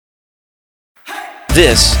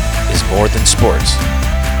This is More Than Sports.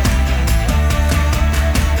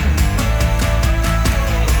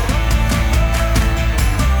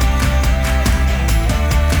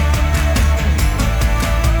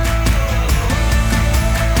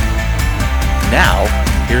 Now,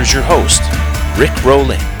 here's your host, Rick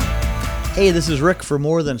Rowling. Hey, this is Rick for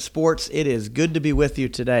More Than Sports. It is good to be with you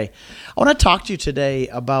today. I want to talk to you today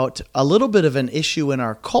about a little bit of an issue in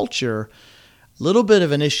our culture, a little bit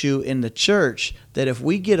of an issue in the church, that if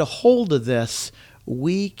we get a hold of this,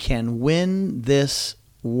 we can win this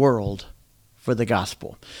world for the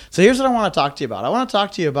gospel. So here's what I want to talk to you about. I want to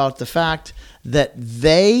talk to you about the fact that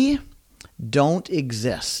they don't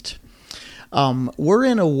exist. We're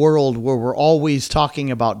in a world where we're always talking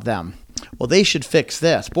about them. Well, they should fix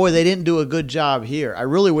this. Boy, they didn't do a good job here. I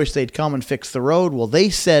really wish they'd come and fix the road. Well, they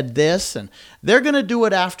said this, and they're going to do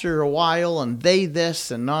it after a while, and they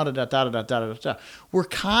this, and da-da-da-da-da-da-da-da. We're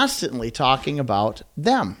constantly talking about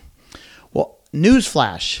them. Well,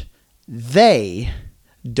 newsflash, they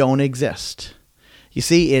don't exist. You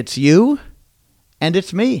see, it's you and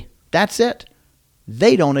it's me. That's it.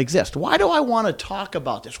 They don't exist. Why do I want to talk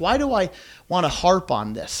about this? Why do I want to harp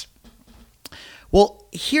on this? Well,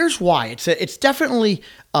 here's why. It's definitely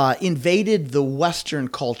invaded the Western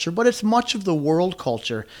culture, but it's much of the world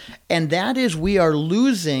culture, and that is we are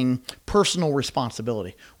losing personal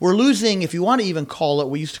responsibility. We're losing, if you want to even call it,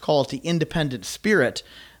 we used to call it the independent spirit,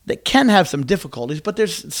 that can have some difficulties, but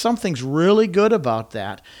there's something's really good about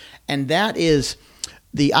that, and that is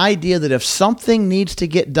the idea that if something needs to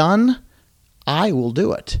get done, I will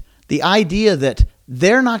do it. The idea that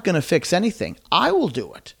they're not going to fix anything, I will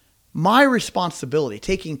do it. My responsibility,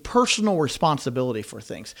 taking personal responsibility for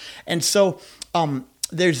things. And so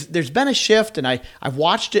there's been a shift, and I've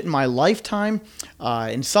watched it in my lifetime.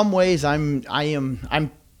 In some ways, I'm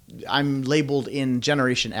labeled in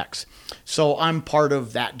Generation X. So I'm part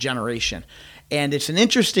of that generation. And it's an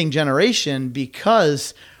interesting generation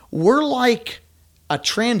because we're like a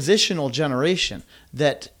transitional generation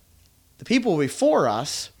that the people before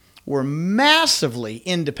us were massively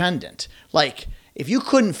independent. Like, if you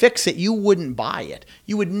couldn't fix it, you wouldn't buy it.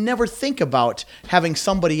 You would never think about having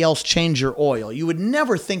somebody else change your oil. You would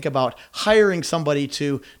never think about hiring somebody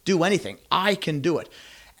to do anything. I can do it.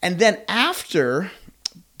 And then after,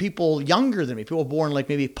 people younger than me, people born like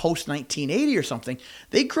maybe post-1980 or something,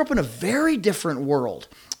 they grew up in a very different world.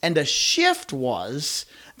 And the shift was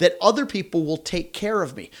that other people will take care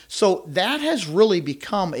of me. So that has really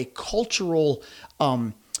become a cultural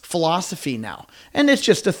philosophy now. And it's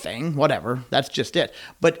just a thing, whatever, that's just it.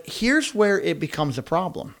 But here's where it becomes a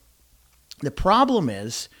problem. The problem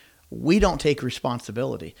is we don't take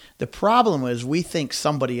responsibility. The problem is we think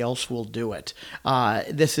somebody else will do it.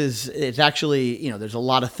 It's actually, there's a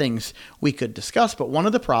lot of things we could discuss, but one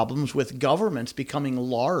of the problems with governments becoming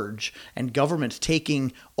large and governments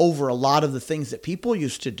taking over a lot of the things that people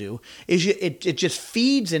used to do is it just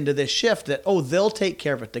feeds into this shift that, they'll take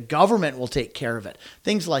care of it. The government will take care of it.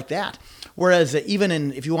 Things like that. Whereas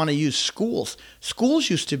even if you want to use schools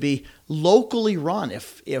used to be locally run.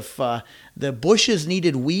 If the bushes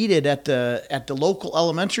needed weeded at the local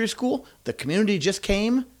elementary school, the community just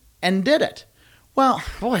came and did it. Well,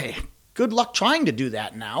 boy, good luck trying to do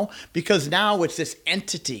that now, because now it's this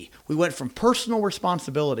entity. We went from personal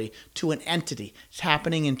responsibility to an entity. It's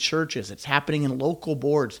happening in churches. It's happening in local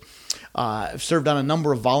boards. I've served on a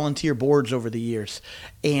number of volunteer boards over the years.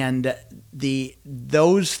 And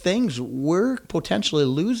those things, we're potentially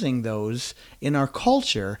losing those in our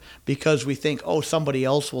culture because we think, somebody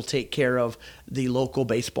else will take care of the local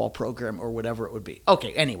baseball program or whatever it would be.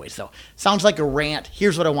 Okay, anyway, so sounds like a rant.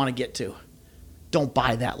 Here's what I want to get to. Don't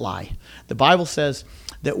buy that lie. The Bible says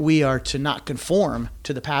that we are to not conform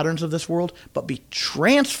to the patterns of this world, but be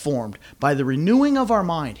transformed by the renewing of our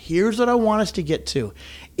mind. Here's what I want us to get to.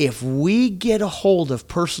 If we get a hold of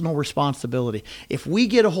personal responsibility, if we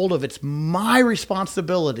get a hold of it's my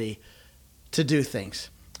responsibility to do things,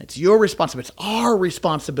 it's your responsibility, it's our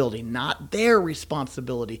responsibility, not their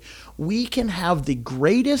responsibility, we can have the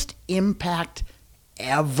greatest impact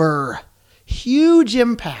ever. Huge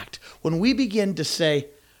impact when we begin to say,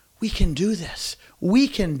 we can do this. We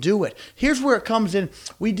can do it. Here's where it comes in.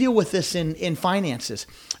 We deal with this in finances.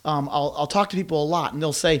 I'll talk to people a lot, and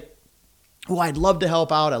they'll say, I'd love to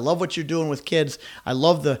help out. I love what you're doing with kids. I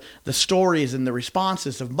love the stories and the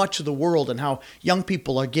responses of much of the world and how young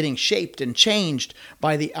people are getting shaped and changed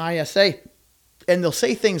by the ISA. And they'll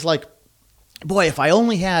say things like, boy, if I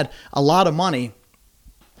only had a lot of money,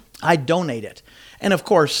 I'd donate it. And of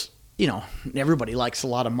course, everybody likes a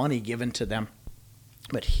lot of money given to them.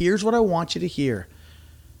 But here's what I want you to hear.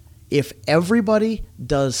 If everybody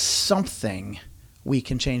does something, we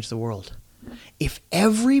can change the world. If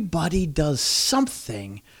everybody does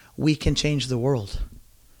something, we can change the world,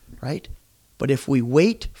 right? But if we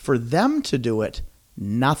wait for them to do it,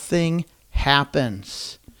 nothing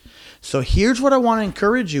happens. So here's what I want to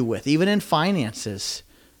encourage you with, even in finances.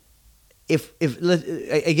 If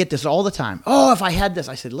I get this all the time. Oh, if I had this,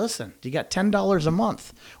 I said, listen, you got $10 a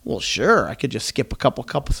month. Well, sure, I could just skip a couple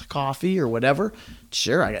cups of coffee or whatever.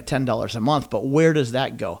 Sure, I got $10 a month, but where does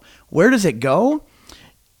that go? Where does it go?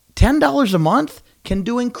 $10 a month can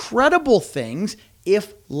do incredible things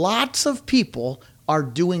if lots of people are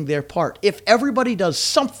doing their part. If everybody does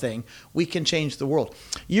something, we can change the world.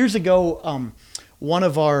 Years ago, one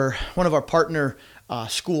of our partner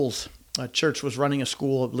schools, a church was running a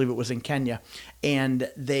school, I believe it was in Kenya,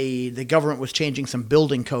 and the government was changing some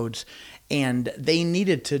building codes, and they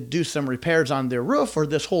needed to do some repairs on their roof or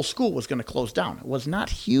this whole school was going to close down. It was not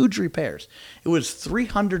huge repairs. It was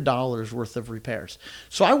 $300 worth of repairs.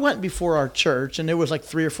 So I went before our church, and there was like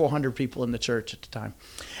 300 or 400 people in the church at the time.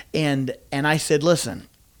 And I said, listen,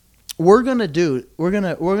 we're going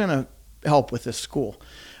to help with this school.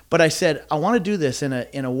 But I said, I want to do this in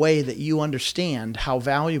a way that you understand how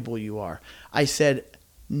valuable you are. I said,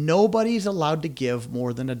 nobody's allowed to give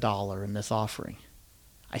more than $1 in this offering.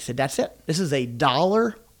 I said, that's it. This is a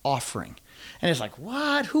 $1 offering. And it's like,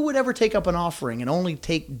 what? Who would ever take up an offering and only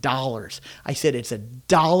take dollars? I said, it's a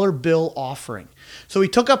 $1 bill offering. So we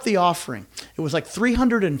took up the offering. It was like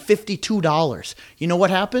 $352. You know what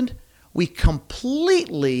happened? We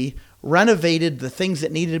completely renovated the things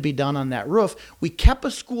that needed to be done on that roof. We kept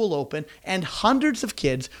a school open, and hundreds of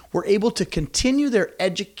kids were able to continue their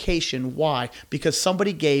education. Why? Because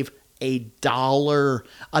somebody gave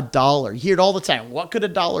 $1. You hear it all the time. What could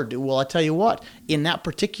 $1 do? Well, I tell you what, in that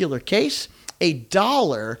particular case,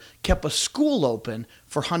 $1 kept a school open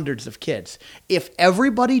for hundreds of kids. If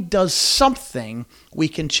everybody does something, we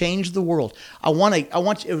can change the world. I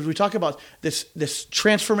want as we talk about this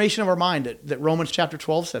transformation of our mind that Romans chapter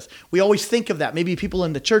 12 says, we always think of that. Maybe people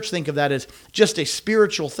in the church think of that as just a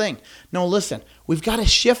spiritual thing. No, listen, we've got to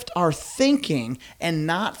shift our thinking and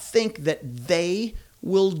not think that they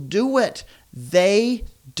will do it. They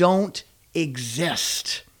don't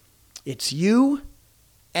exist. It's you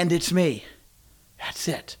and it's me. That's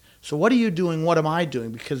it. So what are you doing? What am I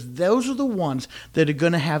doing? Because those are the ones that are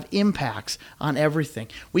going to have impacts on everything.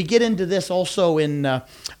 We get into this also in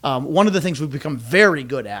one of the things we've become very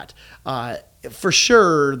good at, for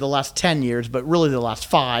sure the last 10 years, but really the last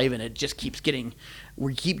 5, and it just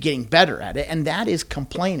we keep getting better at it, and that is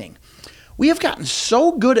complaining. We have gotten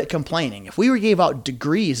so good at complaining. If we gave out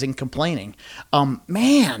degrees in complaining,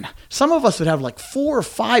 some of us would have like 4 or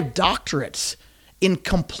 5 doctorates in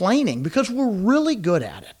complaining because we're really good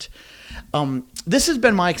at it. This has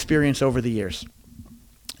been my experience over the years.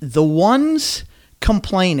 The ones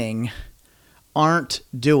complaining aren't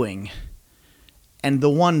doing, and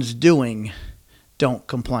the ones doing don't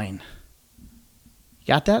complain.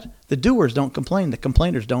 Got that? The doers don't complain. The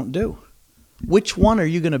complainers don't do. Which one are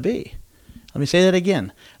you going to be? Let me say that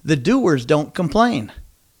again. The doers don't complain,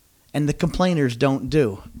 and the complainers don't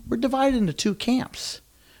do. We're divided into 2 camps.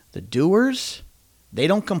 The doers, they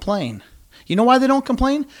don't complain. You know why they don't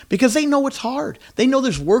complain? Because they know it's hard. They know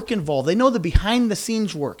there's work involved. They know the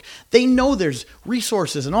behind-the-scenes work. They know there's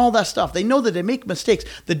resources and all that stuff. They know that they make mistakes.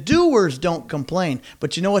 The doers don't complain.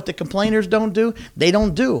 But you know what the complainers don't do? They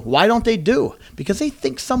don't do. Why don't they do? Because they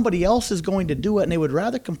think somebody else is going to do it, and they would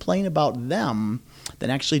rather complain about them than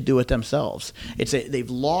actually do it themselves. They've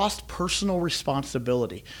lost personal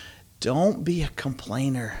responsibility. Don't be a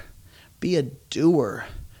complainer. Be a doer.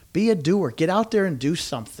 Be a doer. Get out there and do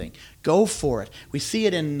something. Go for it. We see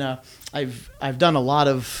it in, I've done a lot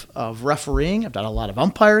of refereeing. I've done a lot of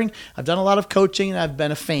umpiring. I've done a lot of coaching, and I've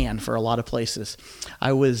been a fan for a lot of places.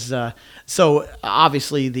 I was, so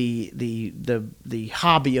obviously the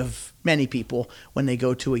hobby of many people when they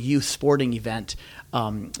go to a youth sporting event,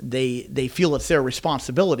 they feel it's their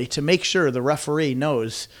responsibility to make sure the referee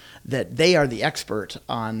knows that they are the expert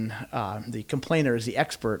on, the complainer is the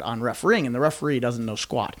expert on refereeing, and the referee doesn't know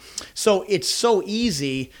squat. So it's so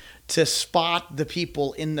easy to spot the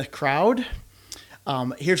people in the crowd.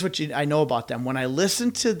 Here's what I know about them. When I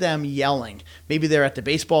listen to them yelling, maybe they're at the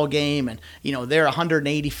baseball game and they're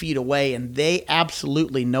 180 feet away and they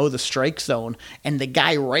absolutely know the strike zone, and the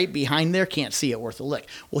guy right behind there can't see it worth a lick.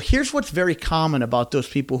 Well, here's what's very common about those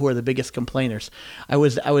people who are the biggest complainers. I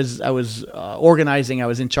was organizing. I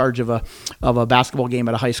was in charge of a basketball game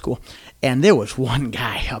at a high school, and there was one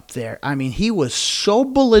guy up there. I mean, he was so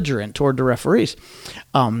belligerent toward the referees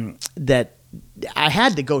that I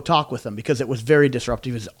had to go talk with him because it was very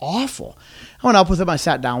disruptive. It was awful. I went up with him. I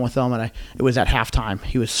sat down with him, and it was at halftime.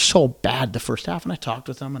 He was so bad the first half, and I talked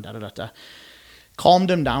with him and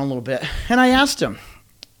calmed him down a little bit. And I asked him,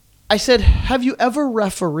 I said, have you ever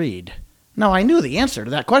refereed? Now, I knew the answer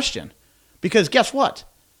to that question because guess what?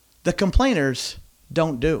 The complainers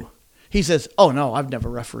don't do. He says, oh, no, I've never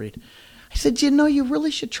refereed. I said, you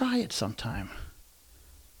really should try it sometime.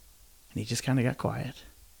 And he just kind of got quiet.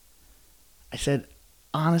 I said,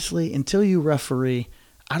 honestly, until you referee,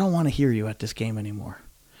 I don't want to hear you at this game anymore.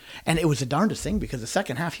 And it was the darndest thing because the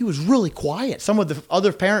second half, he was really quiet. Some of the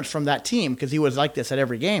other parents from that team, because he was like this at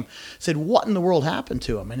every game, said, what in the world happened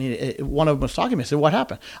to him? And one of them was talking to me. I said, what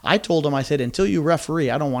happened? I told him, I said, until you referee,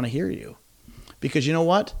 I don't want to hear you. Because you know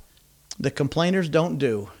what? The complainers don't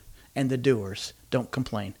do, and the doers don't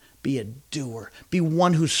complain. Be a doer. Be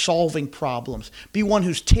one who's solving problems. Be one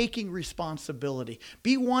who's taking responsibility.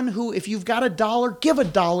 Be one who, if you've got $1, give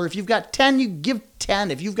 $1. If you've got 10, you give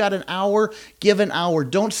 10. If you've got an hour, give an hour.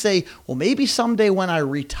 Don't say, well, maybe someday when I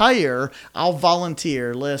retire, I'll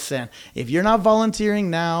volunteer. Listen, if you're not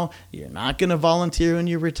volunteering now, you're not going to volunteer when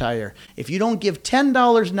you retire. If you don't give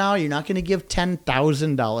 $10 now, you're not going to give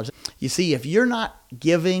 $10,000. You see, if you're not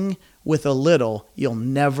giving with a little, you'll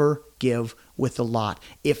never give with a lot.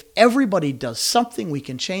 If everybody does something, we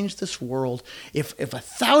can change this world. If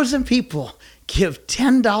 1,000 people give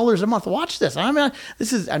 $10 a month, watch this. I mean,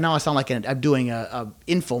 this is, now I sound like I'm doing a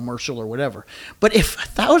infomercial or whatever. But if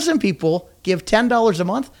 1,000 people give $10 a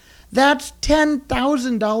month, that's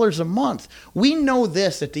 $10,000 a month. We know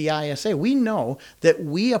this at the ISA. We know that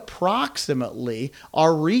we approximately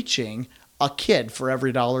are reaching a kid for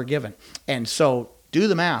every dollar given. And so do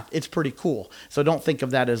the math. It's pretty cool. So don't think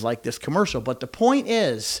of that as like this commercial. But the point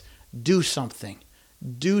is, do something.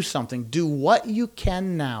 Do something. Do what you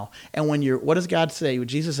can now. And when what does God say?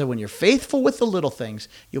 Jesus said, when you're faithful with the little things,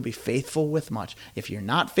 you'll be faithful with much. If you're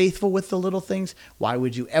not faithful with the little things, why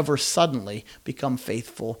would you ever suddenly become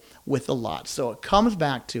faithful with a lot? So it comes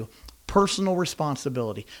back to personal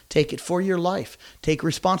responsibility. Take it for your life. Take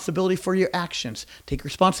responsibility for your actions. Take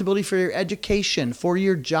responsibility for your education, for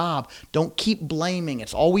your job. Don't keep blaming.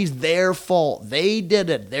 It's always their fault. They did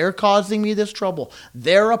it. They're causing me this trouble.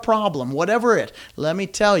 They're a problem. Whatever it. Let me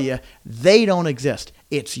tell you, they don't exist.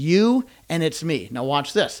 It's you and it's me. Now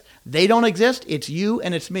watch this. They don't exist. It's you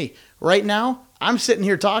and it's me. Right now, I'm sitting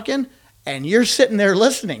here talking and you're sitting there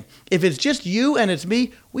listening. If it's just you and it's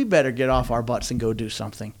me, we better get off our butts and go do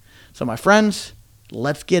something. So my friends,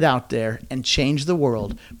 let's get out there and change the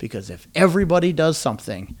world, because if everybody does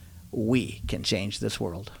something, we can change this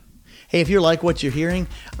world. Hey, if you like what you're hearing,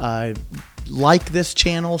 like this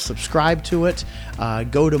channel, subscribe to it,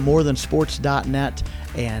 go to morethansports.net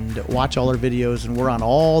and watch all our videos. And we're on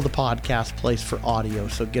all the podcast places for audio.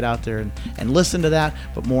 So get out there and listen to that.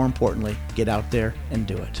 But more importantly, get out there and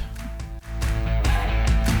do it.